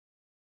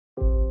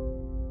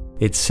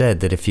It's said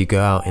that if you go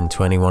out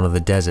into any one of the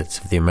deserts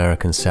of the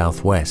American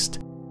Southwest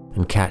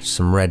and catch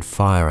some red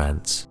fire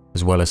ants,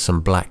 as well as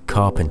some black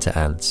carpenter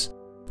ants,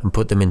 and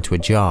put them into a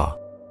jar,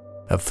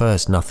 at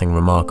first nothing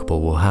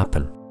remarkable will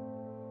happen.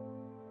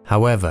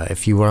 However,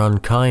 if you were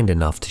unkind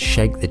enough to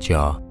shake the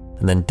jar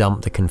and then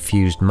dump the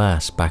confused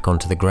mass back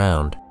onto the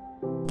ground,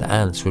 the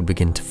ants would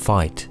begin to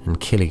fight and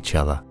kill each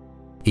other,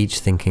 each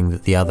thinking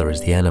that the other is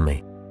the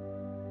enemy.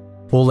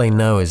 All they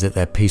know is that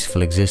their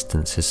peaceful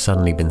existence has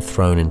suddenly been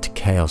thrown into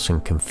chaos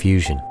and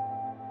confusion.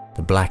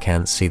 The black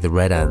ants see the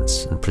red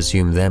ants and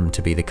presume them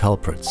to be the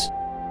culprits,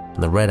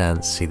 and the red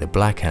ants see the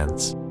black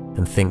ants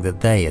and think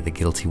that they are the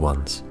guilty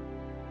ones,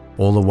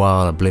 all the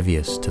while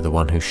oblivious to the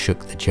one who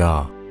shook the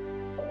jar.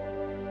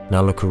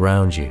 Now look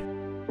around you.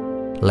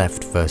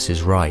 Left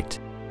versus right,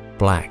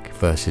 black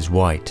versus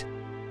white,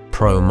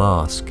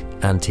 pro-mask,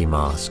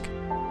 anti-mask,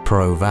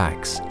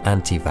 pro-vax,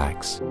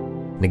 anti-vax,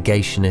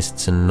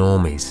 negationists and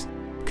normies,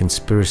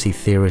 conspiracy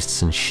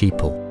theorists and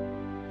sheeple,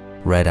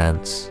 red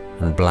ants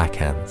and black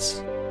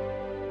ants.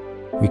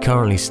 We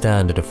currently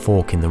stand at a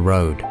fork in the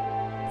road.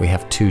 We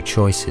have two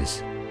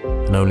choices,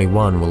 and only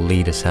one will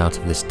lead us out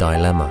of this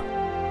dilemma.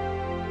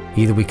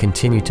 Either we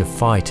continue to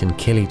fight and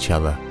kill each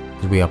other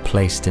as we are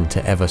placed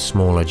into ever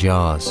smaller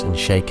jars and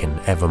shaken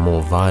ever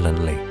more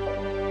violently,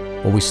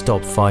 or we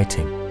stop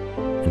fighting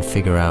and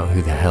figure out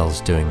who the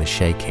hell's doing the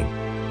shaking.